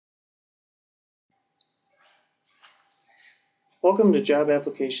Welcome to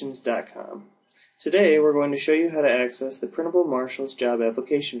Applications.com. Today we're going to show you how to access the printable Marshals job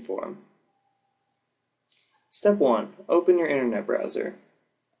application form. Step 1. Open your internet browser.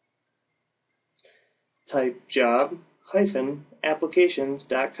 Type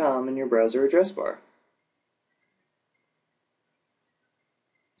job-applications.com in your browser address bar.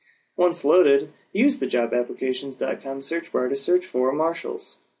 Once loaded, use the Applications.com search bar to search for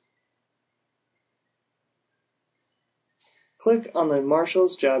Marshals. Click on the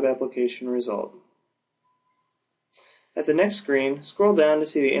Marshals job application result. At the next screen, scroll down to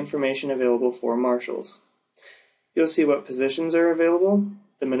see the information available for Marshals. You'll see what positions are available,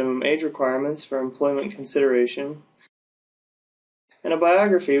 the minimum age requirements for employment consideration, and a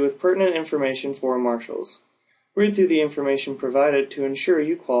biography with pertinent information for Marshals. Read through the information provided to ensure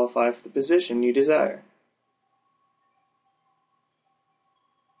you qualify for the position you desire.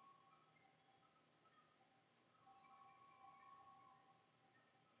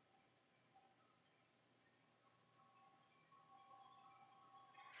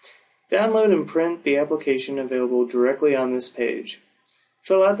 Download and print the application available directly on this page.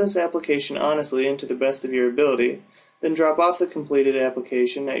 Fill out this application honestly and to the best of your ability, then drop off the completed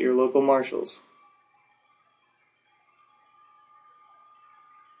application at your local Marshals.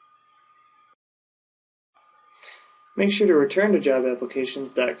 Make sure to return to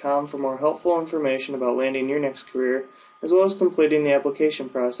Applications.com for more helpful information about landing your next career, as well as completing the application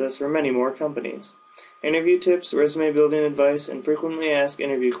process for many more companies. Interview tips, resume building advice, and frequently asked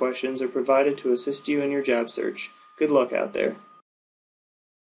interview questions are provided to assist you in your job search. Good luck out there.